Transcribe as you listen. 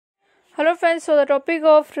Hello friends, so the topic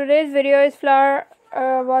of today's video is flower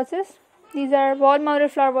vases. These are wall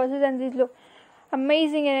mounted flower vases and these look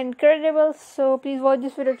amazing and incredible. So please watch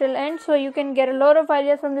this video till end so you can get a lot of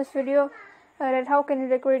ideas from this video that how can you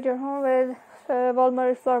decorate your home with wall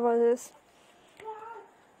mounted flower vases.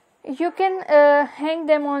 You can hang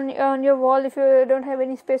them on your wall if you don't have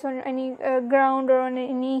any space on any ground or on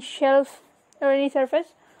any shelf or any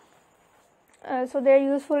surface. So they are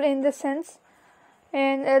useful in this sense.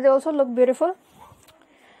 And they also look beautiful.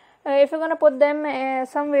 If you're gonna put them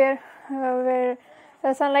somewhere where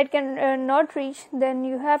sunlight can not reach, then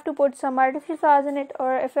you have to put some artificial flowers in it,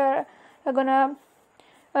 or if you're gonna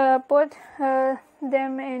put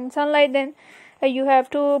them in sunlight, then you have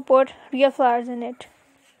to put real flowers in it.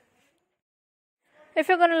 If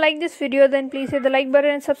you're gonna like this video, then please hit the like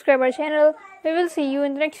button and subscribe our channel. We will see you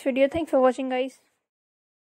in the next video. Thanks for watching, guys.